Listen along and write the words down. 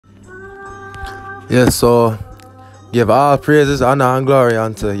Yes, so give all praises, honor, and glory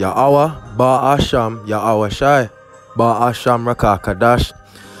unto Yahweh, Ba Asham, Yahweh Shai, Ba Asham Raka Kadash,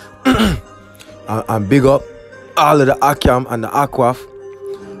 and big up all of the Akam and the Akwaf,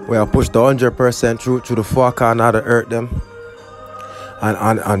 where I push the 100% through the four corner of the earth them,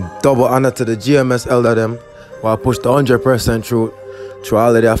 and double honor to the GMS elder them, where I push the 100% through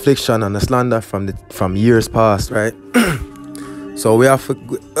all of the affliction and the slander from years past, right? So we have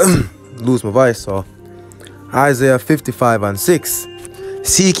to lose my voice. So Isaiah 55:6.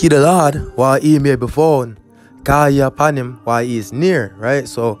 Seek ye the Lord while he may be found, call ye upon him while he is near, right?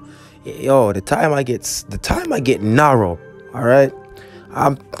 So yo, the time I get narrow, all right?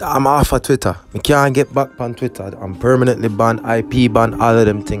 I'm off of Twitter. I can't get back on Twitter. I'm permanently banned, IP banned, all of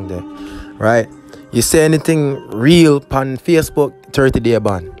them things there, right? You say anything real on Facebook, 30-day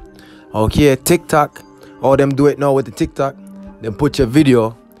ban. Okay, TikTok, all them do it now with the TikTok. Then put your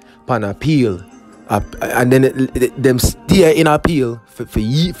video on appeal, and then them stay in appeal for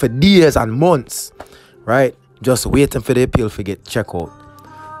days and months, right? Just waiting for the appeal to get checked out.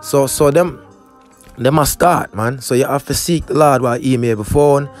 So them must start, man. So you have to seek the Lord while he may be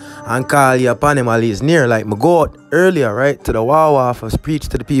found, and call you upon him while he's near. Like me go out earlier, right, to the Wawa for preach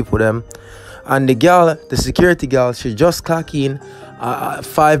to the people them, and the security girl, she just clock in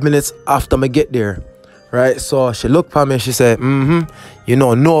 5 minutes after me get there. Right, so she looked at me and she said, you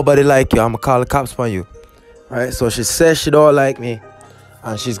know, nobody like you, I'm gonna call the cops on you. Right, so she says she don't like me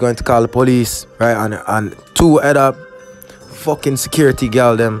and she's going to call the police, right? And two other fucking security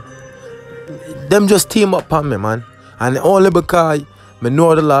girl them just team up on me, man. And only because me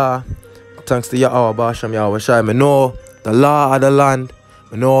know the law, thanks to Yahweh Basham, Yahweh Shai, me know the law of the land,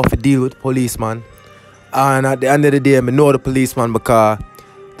 me know how to deal with policeman. And at the end of the day, me know the policeman because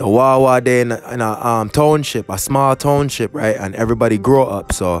the Wawa there in a township, a small township, right? And everybody grow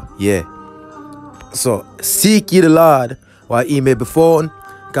up, so yeah. So seek ye the Lord while he may be found,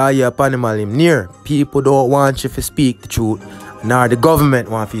 call ye upon him while him near. People don't want you to speak the truth, nor the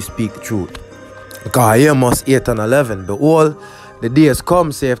government want you to speak the truth. Because Amos 8:11, behold, the days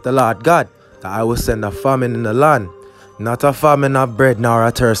come, saith the Lord God, that I will send a famine in the land, not a famine of bread nor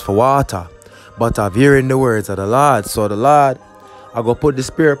a thirst for water, but of hearing the words of the Lord. So the Lord, I go put the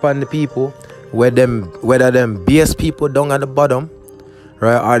spirit upon the people, whether them base people down at the bottom,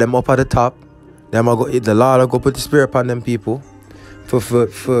 right, or them up at the top. The Lord will go put the spirit upon them people for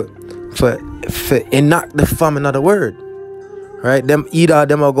enact the famine of the word. Right? Either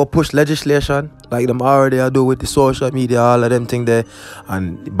them will go push legislation, like them already do with the social media, all of them thing there,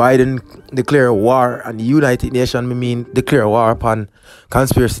 and Biden declare war, and the United Nations declare war upon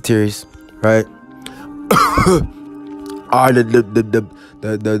conspiracy theories, right? Or the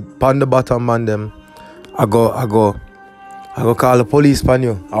on the bottom man them, I go call the police upon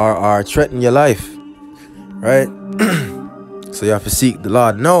you or threaten your life, right? So you have to seek the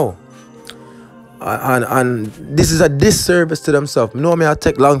Lord. No, and this is a disservice to themselves. You know me, I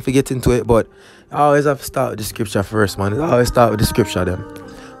take long to get into it, but I always have to start with the scripture first, man. I always start with the scripture them,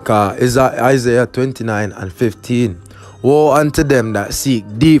 cause it's Isaiah 29:15. Woe unto them that seek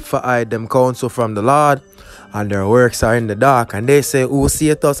deep for hide them counsel from the Lord, and their works are in the dark. And they say, who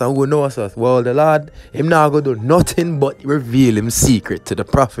seeth us and who knows us? Well, the Lord, him not going to do nothing but reveal him secret to the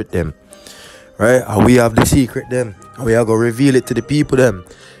prophet them. Right? And we have the secret them. And we are going to reveal it to the people them,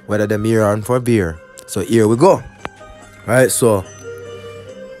 whether them hear or for beer. So here we go. Right? So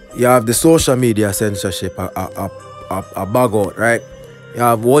you have the social media censorship, a bag out, right? You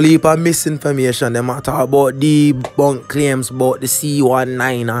have a whole heap of misinformation. They might talk about debunk claims about the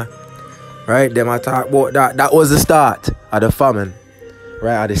C19er. Right, them I talk about that. That was the start of the famine,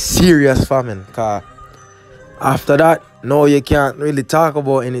 right? Of the serious famine. Cause after that, no, you can't really talk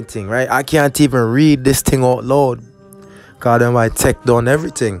about anything, right? I can't even read this thing out loud, cause them I take down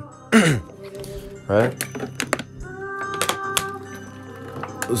everything, right?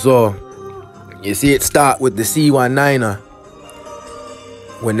 So you see, it start with the C19er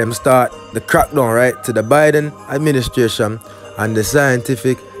when them start the crackdown, right, to the Biden administration and the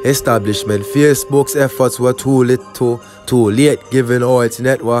scientific establishment. Facebook's efforts were too late, given all its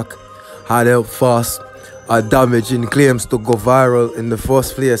network had helped force damaging claims to go viral in the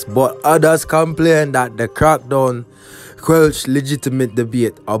first place. But others complained that the crackdown quench legitimate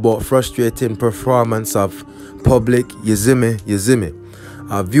debate about frustrating performance of public Yazimi,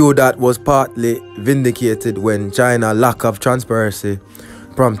 a view that was partly vindicated when China's lack of transparency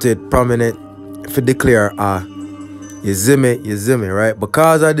prompted prominent to declare a Yazimi, right?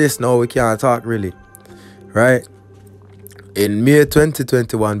 Because of this, now we can't talk really, right? In May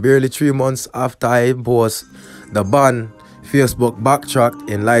 2021, barely 3 months after I imposed the ban Facebook backtracked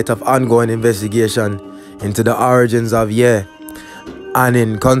in light of ongoing investigation into the origins of and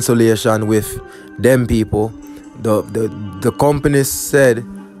in consultation with them people, the company said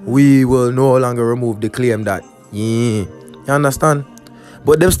we will no longer remove the claim that you understand.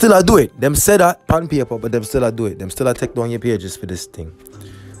 But them still a do it. Them say that on paper, but them still a do it. Them still a take down your pages for this thing,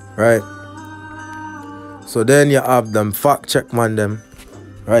 right? So then you have them fact check man them,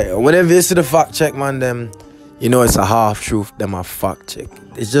 right? Whenever you see the fact check man them, you know it's a half truth. Them a fact check.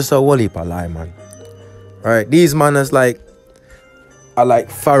 It's just a whole heap of lie, man. Right? These man are like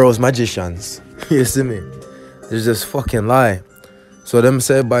Pharaoh's magicians. You see me? It's just fucking lie. So them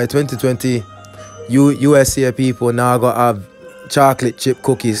say by 2020, USA people now gonna have chocolate chip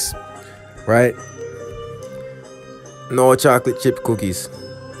cookies, right? No chocolate chip cookies.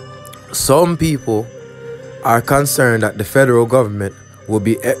 Some people are concerned that the federal government will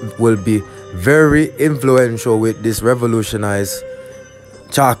be very influential with this revolutionized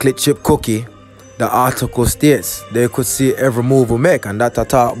chocolate chip cookie. The article states they could see every move we make, and that I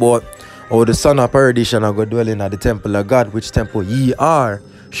talk about how the son of perdition are going to dwell in at the temple of God, which temple ye are,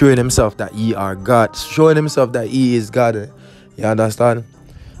 showing himself that ye are God, showing himself that he is God. You understand?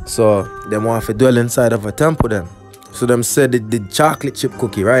 So they want to dwell inside of a temple then. So them said the chocolate chip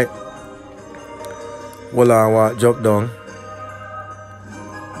cookie, right? Well, I want to jump down.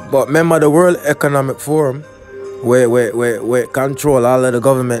 But remember the World Economic Forum, where control all of the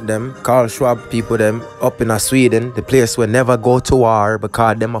government them, Carl Schwab people them, up in Sweden, the place where never go to war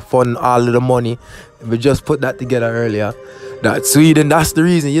because them are fund all of the money. We just put that together earlier. That Sweden, that's the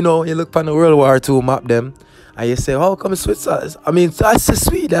reason. You know, you look on the World War II map them, and you say, how come Switzerland? I mean, I said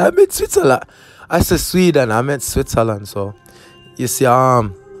Sweden, I meant Switzerland. I said Sweden, I meant Switzerland. So, you see,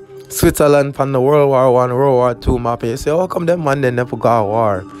 Switzerland from the World War I, World War II map, and you say, how come them man they never got a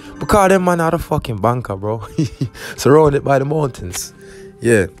war? Because them man are a fucking bunker, bro. Surrounded by the mountains.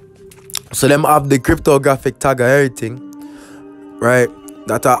 Yeah. So them have the cryptographic tag of everything, right?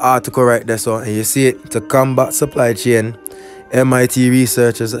 That article right there, so, and you see it, to combat supply chain, MIT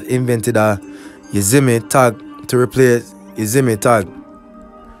researchers invented a Yazimi tag to replace Yazimi tag,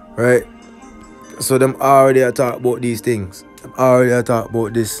 right? So them already talk about these things. Them already talk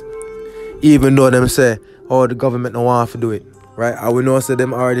about this. Even though them say, oh, the government don't want to do it, right? I will know say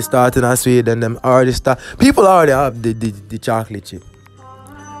them already starting in Sweden, them already start. People already have the chocolate chip,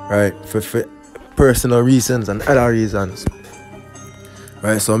 right? For personal reasons and other reasons,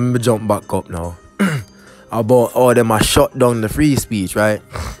 right? So let me jump back up now. About all them are shut down the free speech, right?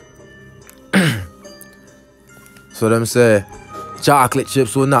 So them say chocolate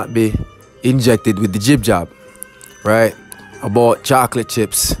chips will not be injected with the jib jab, right? About chocolate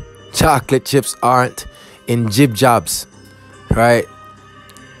chips. Chocolate chips aren't in jib jabs, right?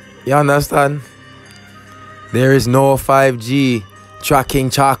 You understand? There is no 5G tracking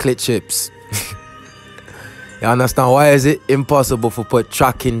chocolate chips. You understand? Why is it impossible for put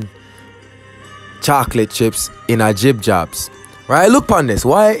tracking chocolate chips in a jib jabs? Right? Look on this.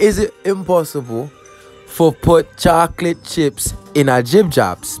 Why is it impossible for put chocolate chips in a jib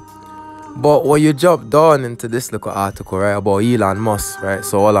jabs? But when you jump down into this little article, right, about Elon Musk, right?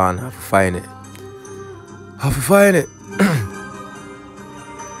 So hold on, I have to find it.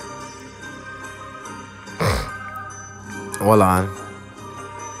 Hold on.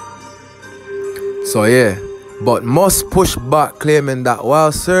 So yeah, but Musk pushed back, claiming that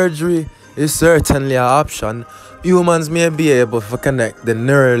while surgery is certainly an option, humans may be able to connect the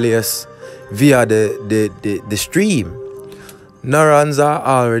neurons via the stream. Neurons are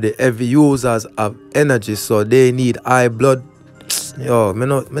already heavy users of energy, so they need high blood. Yo, me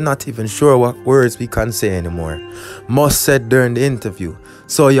not even sure what words we can say anymore. Musk said during the interview.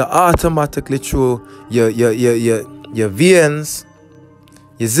 So you automatically through your veins,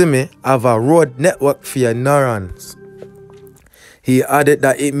 you see me, have a road network for your neurons. He added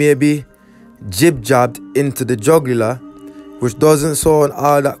that it may be jib-jabbed into the jugular, which doesn't sound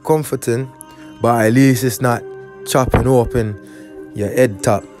all that comforting, but at least it's not chopping open your head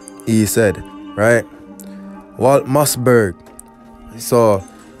top, he said, right? Walt Mossberg. So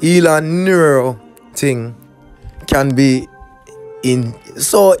Elon neuro thing can be in.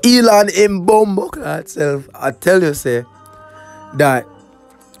 So Elon in Bumbuckle itself, I tell you, say that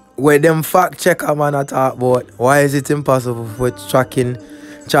when them fact checker man I talk about why is it impossible for tracking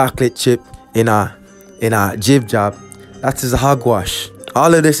chocolate chip in a jib jab, that is a hogwash.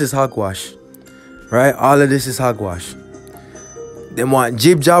 All of this is hogwash, right? All of this is hogwash. They want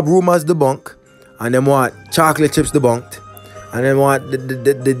jib jab rumors debunked, and they want chocolate chips debunked, and they want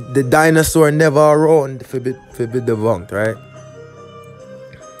the dinosaur never around to be debunked, right?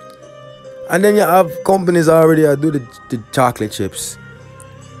 And then you have companies already that do the chocolate chips.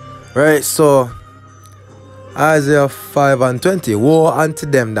 Right? So Isaiah 5:20, woe unto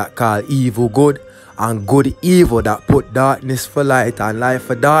them that call evil good and good evil, that put darkness for light and light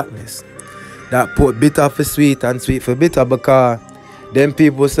for darkness, that put bitter for sweet and sweet for bitter, because them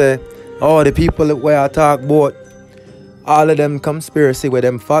people say, oh, the people where I talk about, all of them conspiracy with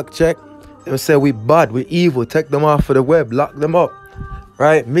them fact check, they say we bad, we evil, take them off of the web, lock them up,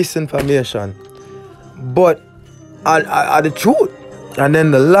 right? Misinformation. But are the truth. And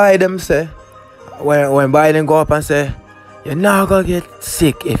then the lie them say, when Biden go up and say, you're not gonna get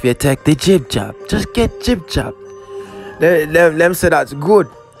sick if you take the jib jab. Just get jib jab. Them say that's good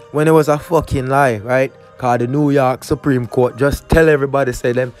when it was a fucking lie, right? Cause the New York Supreme Court just tell everybody,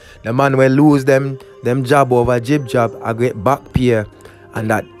 say them the man will lose them job over jib jab, I get back pay, and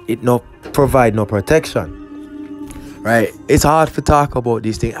that it no provide no protection. Right? It's hard to talk about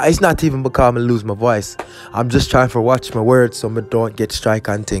these things. It's not even because I lose my voice. I'm just trying to watch my words so I don't get strike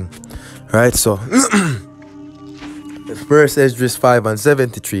and thing. Right? So First Esdras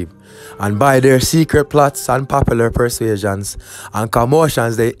 5:73. And by their secret plots and popular persuasions and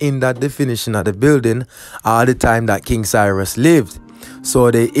commotions, they hindered the finishing of the building all the time that King Cyrus lived. So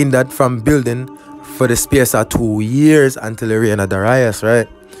they hindered from building for the space of 2 years until the reign of Darius, right?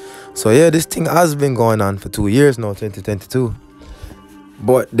 So yeah, this thing has been going on for 2 years now, 2022.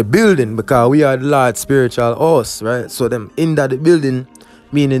 But the building, because we are the Lord's spiritual house, right? So them hindered the building,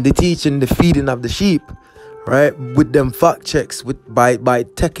 meaning the teaching, the feeding of the sheep, right? With them fact checks, by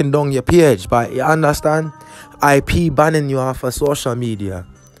taking down your page, you understand? IP banning you off of social media,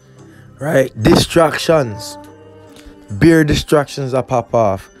 right? Distractions, bare distractions that pop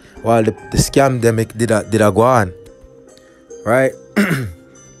off while the scamdemic did a go on, right?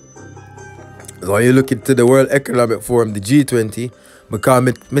 So you look into the World Economic Forum, the G20,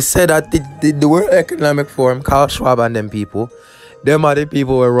 because me say that the World Economic Forum, Carl Schwab and them people, them are the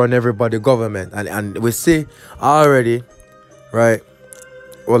people who run everybody government. And we see already, right?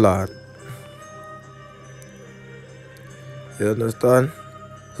 Hold on. You understand?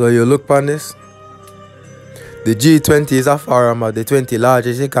 So you look on this. The G20 is a forum of the 20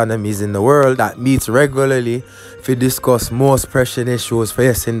 largest economies in the world that meets regularly to discuss most pressing issues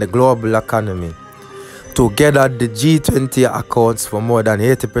facing the global economy. Together, the G20 accounts for more than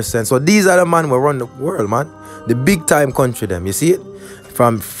 80%. So these are the men who run the world, man. The big time country, them. You see it?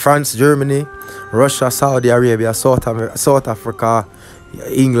 From France, Germany, Russia, Saudi Arabia, South Africa,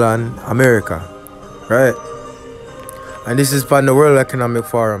 England, America. Right? And this is from the World Economic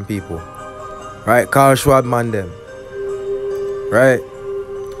Forum, people. Right? Carl Schwab, man, them. Right?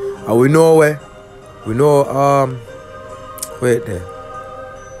 And we know where. We know, wait there.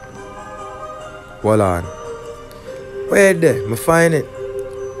 Hold on. Wait there, me find it.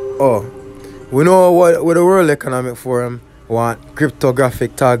 Oh, we know what the World Economic Forum want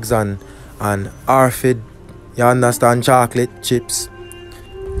cryptographic tags and RFID. You understand? Chocolate chips.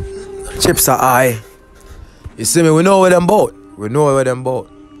 Chips are high. You see me? We know where them both. We know where them both.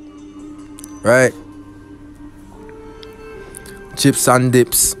 Right? Chips and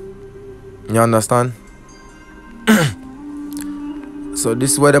dips. You understand? So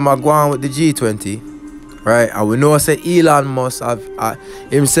this is where them are going with the G20, right? And we know say Elon Musk have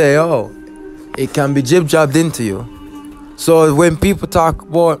him say, oh, it can be jib jabbed into you. So when people talk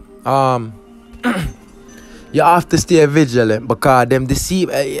about you have to stay vigilant because them deceive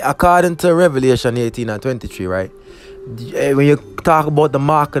according to Revelation 18:23, right? When you talk about the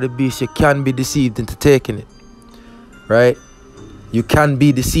mark of the beast, you can be deceived into taking it, right? You can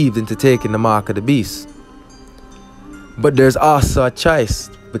be deceived into taking the mark of the beast. But there's also a choice,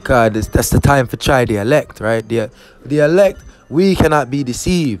 because that's the time for try the elect, right? The elect, we cannot be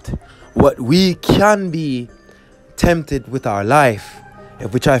deceived. What we can be tempted with our life,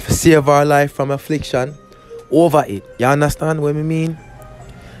 if we try to save our life from affliction, over it. You understand what I mean?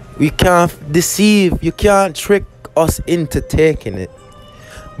 We can't deceive, you can't trick us into taking it,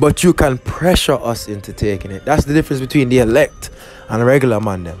 but you can pressure us into taking it. That's the difference between the elect and regular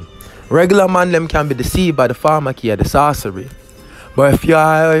man them. Regular man them can be deceived by the pharmacy or the sorcery. But if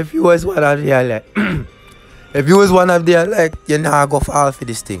you was one of the elect, if you was one of the elect, you're not going to fall for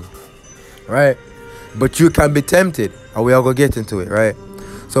this thing. Right? But you can be tempted, and we are going to get into it, right?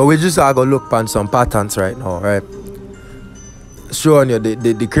 So we just are going to look on some patterns right now, right? Showing you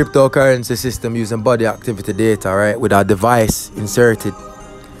the cryptocurrency system using body activity data, right? With a device inserted.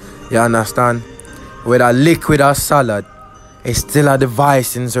 You understand? With a liquid or solid, it's still a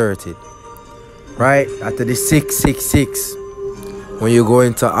device inserted. Right? After the 666, when you go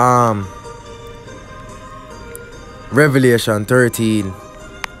into Revelation 13,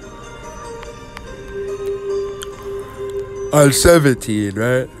 and 17,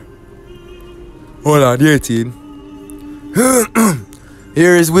 right? Hold on, 18.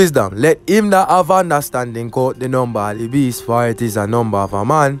 Here is wisdom. Let him that have understanding count the number of the beast, for it is a number of a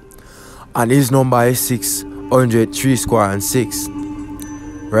man, and his number is 603 square and 6.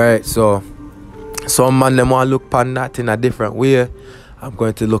 Right, so some man them want to look upon that in a different way. I'm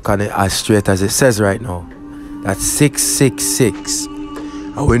going to look on it as straight as it says right now. That's 666.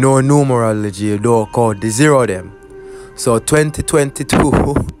 And we know numerology, you don't count the zero them. So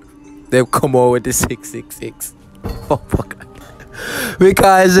 2022, they've come out with the 666. Oh fuck.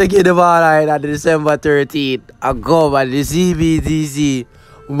 Because executive order on December 13th, I go by the CBDC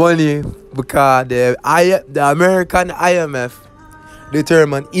money because the American IMF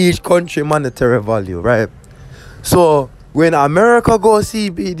determine each country monetary value, right? So when America goes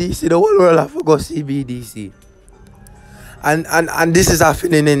CBDC, the whole world have to go CBDC. And this is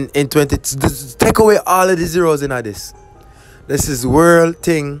happening in 20. Take away all of the zeros in this. This is world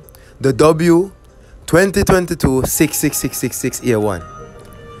thing. The W 2022 66666 year 1.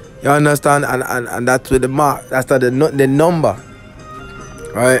 You understand? And that's with the mark. That's the number.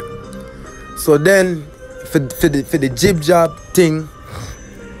 Right? So then for the jib job thing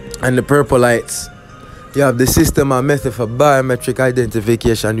and the purple lights, you have the system and method for biometric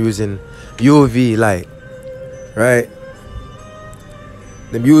identification using UV light. Right?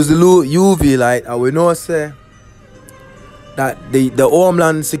 They use the UV light, and we know say that the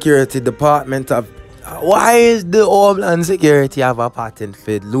Homeland Security Department have. Why is the Homeland Security have a patent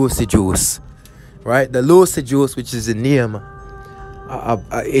for Lucy Juice? Right? The Lucy Juice, which is a name,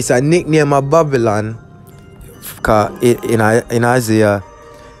 it's a nickname of Babylon in Isaiah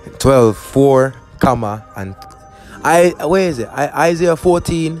 12:4, and where is it? Isaiah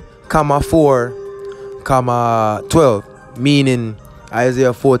 14:4, 12, meaning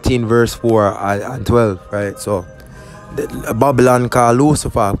Isaiah 14 verse 4 and 12, right? So Babylon called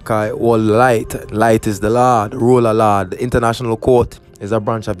Lucifer, called all light. Light is the law, the ruler law. The International Court is a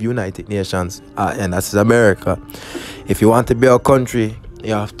branch of United Nations, and that's America. If you want to be a country,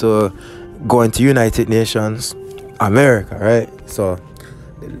 you have to go into United Nations, America, right? So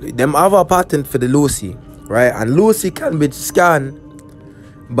them have a patent for the Lucy, right? And Lucy can be scanned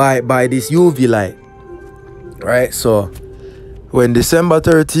by this UV light, right? So when December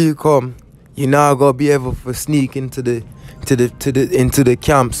 30 come, you now gonna be able to sneak into the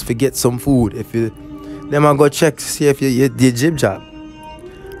camps to get some food. If you them are gonna check to see if you did jib job,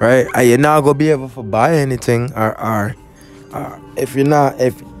 right? And you're not gonna be able to buy anything or if you're not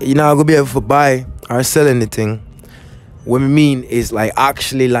gonna be able to buy or sell anything. What we mean is like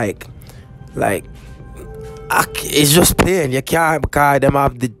actually like it's just plain. You can't because them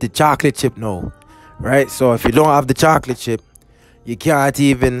have the chocolate chip now, right? So if you don't have the chocolate chip, you can't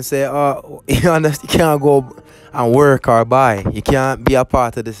even say, oh, you understand, you can't go and work or buy. You can't be a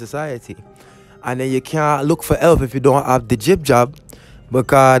part of the society. And then you can't look for help if you don't have the jib job,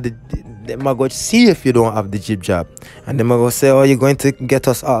 because they might go see if you don't have the jib job. And they might go say, oh, you're going to get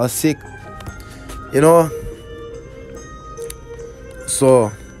us all sick. You know?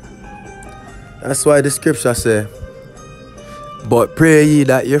 So, that's why the scripture say, but pray ye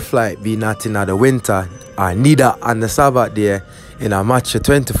that your flight be not in the winter, or neither on the Sabbath day, in a Matthew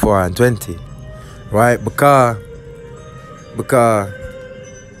 24 and 20, right? Because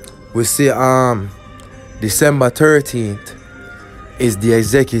we see December 13th is the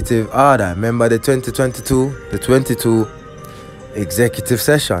executive order. Remember the 22 executive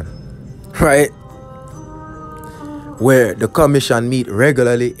session, right? Where the commission meet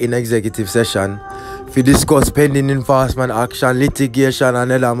regularly in executive session to discuss pending enforcement action, litigation,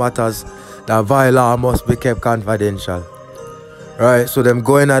 and other matters that by law must be kept confidential. Right, so them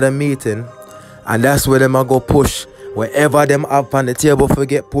going at a meeting, and that's where them are go push wherever them up on the table for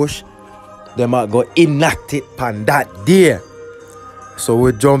get push, them are go enact it on that day. So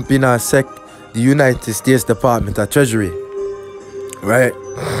we jump in and sec the United States Department of Treasury, right?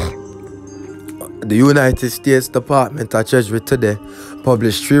 The United States Department of Treasury today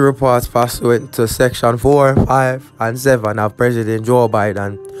published 3 reports pursuant to Section 4, 5, and 7 of President Joe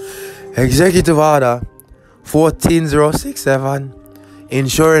Biden Executive Order 14067,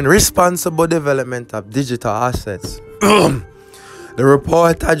 ensuring responsible development of digital assets. The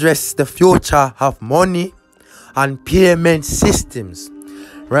report addresses the future of money and payment systems,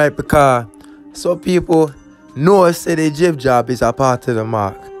 right? Because some people know say the jib job is a part of the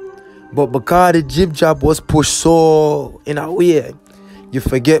mark, but because the jib job was pushed so in a way, you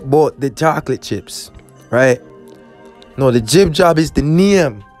forget about the chocolate chips, right? No, the jib job is the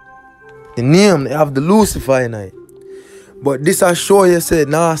name. The name, they have the Lucifer in it. But this I show you, say,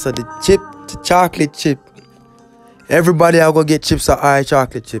 nah, so the chocolate chip Everybody are going to get chips or high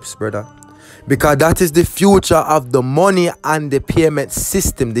chocolate chips, brother. Because that is the future of the money and the payment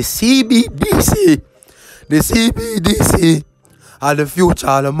system. The CBDC. The CBDC are the future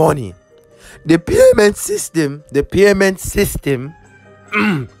of the money. The payment system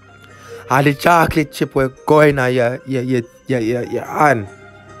are the chocolate chip we're going on your hand.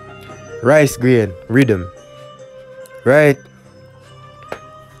 Rice grain, rhythm. Right?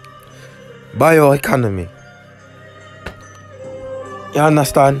 Bioeconomy. You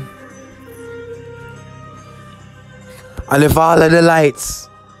understand? And if all of the lights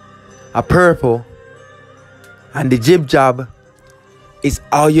are purple and the jib job is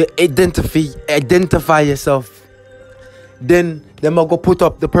how you identify yourself, then them are go put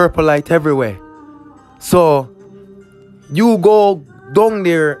up the purple light everywhere. So you go down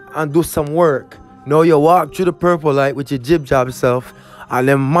there and do some work. Now you walk through the purple light with your jib job self and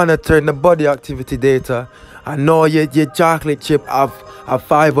then monitoring the body activity data, and now your chocolate chip have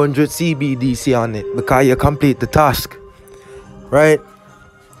 500 CBDC on it because you complete the task. Right?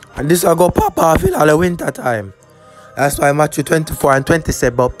 And this will go pop off in all the winter time. That's why Matthew 24 and 20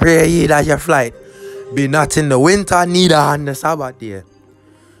 said, but pray ye that your flight be not in the winter, neither on the Sabbath day.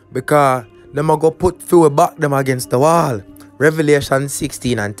 Because them will go put fuel back them against the wall. Revelation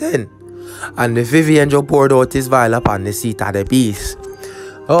 16 and 10. And the fifth angel poured out his vial upon the seat of the beast.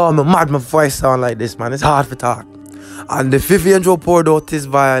 Oh, I'm mad my voice sound like this, man. It's hard to talk. And the fifth angel poured out his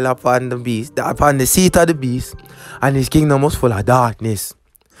vial upon the beast, upon the seat of the beast, and his kingdom was full of darkness.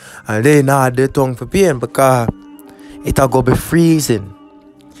 And they now had their tongue for pain because it'll go be freezing.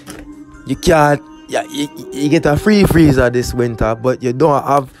 You can't, you get a free freezer this winter, but you don't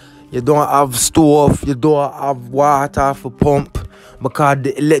have stove, you don't have water for pump because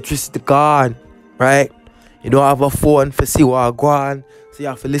the electricity gone, right? You don't have a phone for see what gone. So you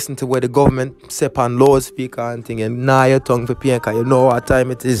have to listen to where the government set on loudspeaker and thing, and now your tongue for pain because you know what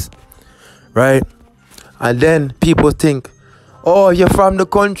time it is. Right? And then people think, oh, you're from the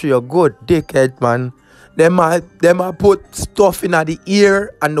country, you're good, dickhead, man. Them might put stuff in the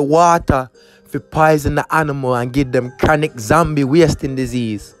ear and the water for poison the animal and give them chronic zombie wasting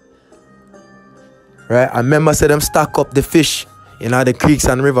disease. Right? I remember say them stack up the fish in the creeks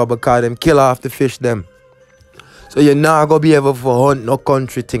and river because them kill off the fish them. So you're not going to be able to hunt no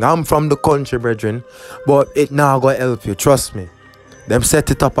country thing. I'm from the country, brethren. But it not going to help you. Trust me. Them set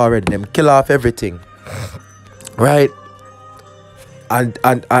it up already. Them kill off everything. Right? And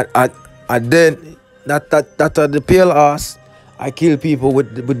then that the pale ass, I kill people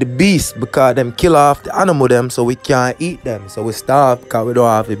with the beast because them kill off the animal them so we can't eat them. So we starve because we don't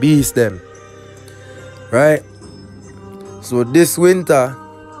have the beast them. Right? So this winter,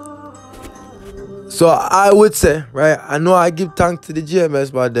 so I would say, right, I know I give thanks to the GMS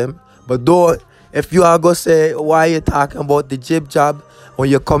about them, but don't, if you are going to say, why you talking about the jib job when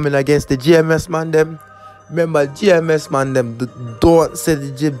you're coming against the GMS man them, remember GMS man them, don't say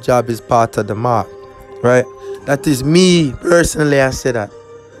the jib job is part of the mark, right? That is me, personally, I say that.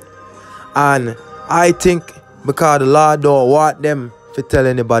 And I think because the Lord don't want them to tell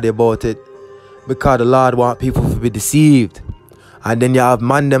anybody about it, because the Lord want people to be deceived. And then you have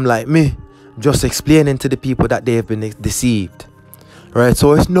man them like me, just explaining to the people that they have been deceived. Right?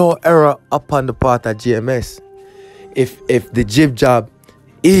 So it's no error upon the part of GMS. If the jib job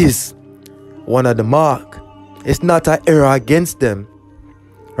is one of the mark, it's not an error against them.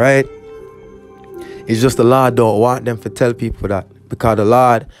 Right? It's just the Lord don't want them to tell people that. Because the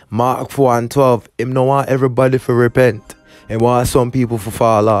Lord, Mark 4 and 12, him don't want everybody to repent. He wants some people to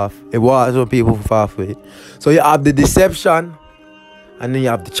fall off. He wants some people to fall for it. So you have the deception and then you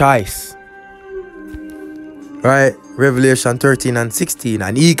have the choice. Right? Revelation 13 and 16.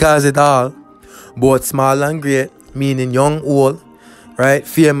 And he calls it all, both small and great, meaning young, old, right?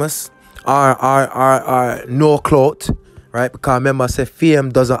 Famous, or no clout, right? Because remember, I say fame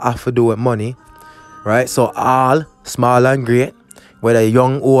doesn't have to do with money, right? So all, small and great, whether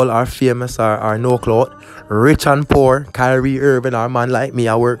young, old, or famous, or no clout, rich and poor, Kyrie Irving, or man like me,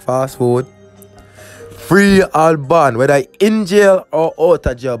 I work fast food, free or bond, whether in jail or out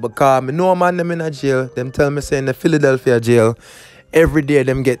of jail, because I know man them in a jail, them tell me say in the Philadelphia jail, every day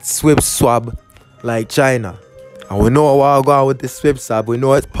them get swab swab like China. And we know what go on with the swab swab. We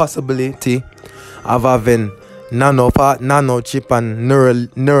know it's possibility of having nano chip and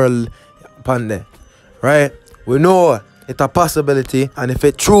neural upon there. Right? We know it's a possibility, and if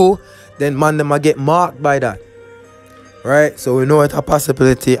it's true, then man them get marked by that. Right? So we know it's a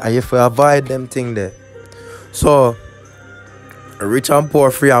possibility, and if we avoid them thing there. So, rich and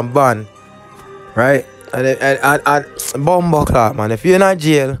poor, free and bond, right? And bumbo clock, man. If you're in a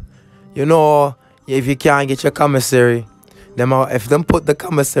jail, you know if you can't get your commissary, if them put the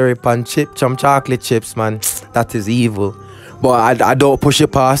commissary on some chocolate chips, man, that is evil. But I don't push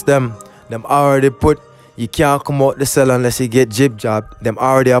it past them. Them already put, you can't come out the cell unless you get jib job. Them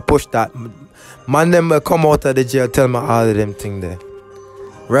already push that. Man, them will come out of the jail, tell me all of them thing there.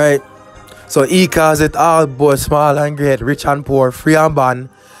 Right? So he calls it all, both small and great, rich and poor, free and bond,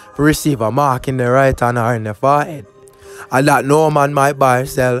 to receive a mark in the right hand or in the forehead. And that no man might buy or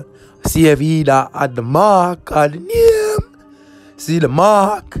sell, see if he that had the mark or the name. See the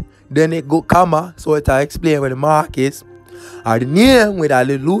mark, then it go comma, so it I explain where the mark is. Or the name with a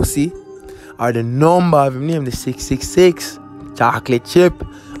little Lucy, or the number of his name, the 666, chocolate chip,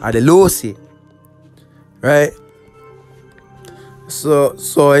 or the Lucy. Right?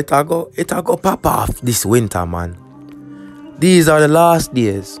 So it go pop off this winter, man. These are the last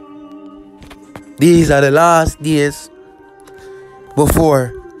days. These are the last days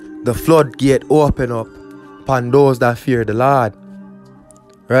before the floodgate open up upon those that fear the Lord.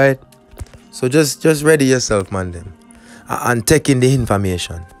 Right? So just ready yourself, man, them. And take in the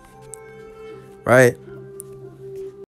information. Right?